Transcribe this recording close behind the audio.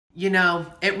You know,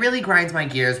 it really grinds my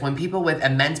gears when people with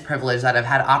immense privilege that have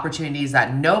had opportunities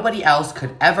that nobody else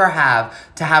could ever have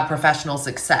to have professional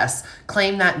success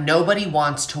claim that nobody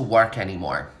wants to work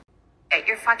anymore. Get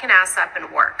your fucking ass up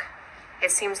and work.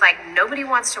 It seems like nobody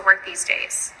wants to work these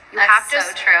days. That's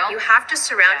so true. You have to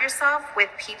surround yourself with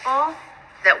people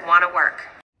that want to work.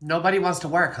 Nobody wants to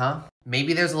work, huh?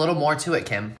 Maybe there's a little more to it,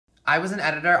 Kim. I was an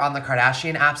editor on the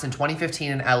Kardashian apps in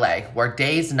 2015 in LA, where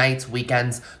days, nights,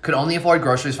 weekends could only afford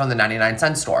groceries from the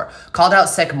 99-cent store. Called out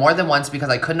sick more than once because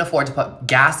I couldn't afford to put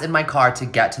gas in my car to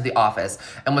get to the office,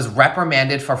 and was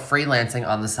reprimanded for freelancing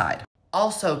on the side.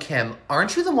 Also, Kim,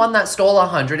 aren't you the one that stole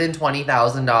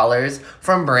 $120,000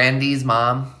 from Brandy's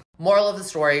mom? Moral of the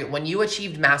story, when you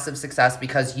achieved massive success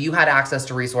because you had access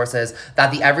to resources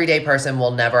that the everyday person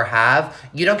will never have,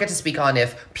 you don't get to speak on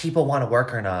if people want to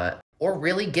work or not, or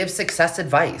really give success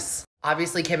advice.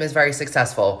 Obviously, Kim is very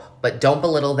successful, but don't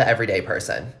belittle the everyday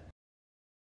person.